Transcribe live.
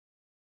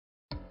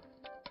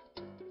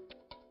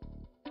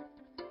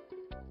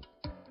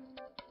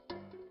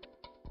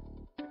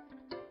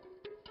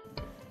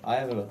I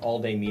have an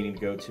all-day meeting to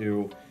go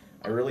to.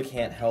 I really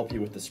can't help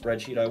you with the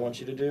spreadsheet I want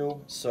you to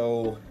do,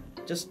 so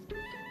just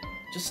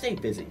stay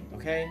busy,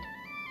 okay?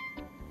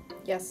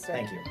 Yes, sir.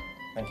 Thank you.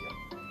 Thank you.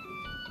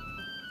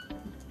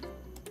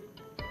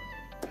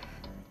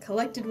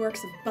 Collected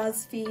works of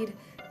BuzzFeed,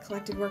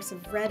 collected works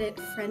of Reddit,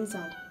 friends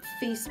on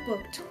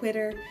Facebook,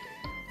 Twitter,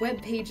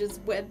 web pages,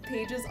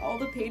 all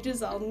the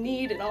pages I'll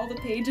need and all the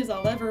pages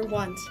I'll ever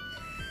want.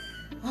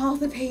 All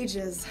the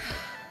pages.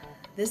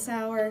 This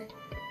hour,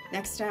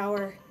 next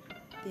hour,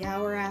 the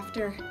hour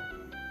after,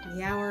 and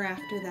the hour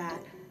after that.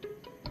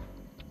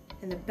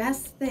 And the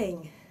best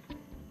thing,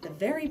 the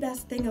very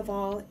best thing of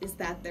all, is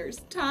that there's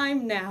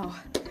time now.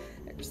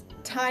 There's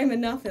time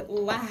enough at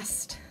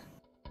last.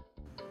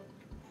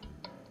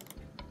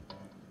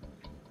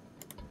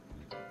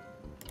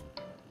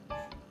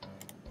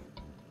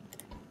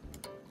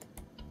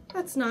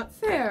 That's not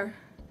fair.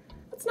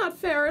 That's not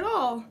fair at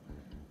all.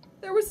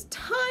 There was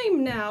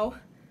time now.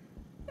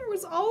 There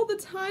was all the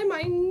time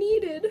I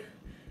needed.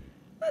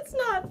 That's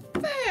not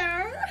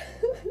fair.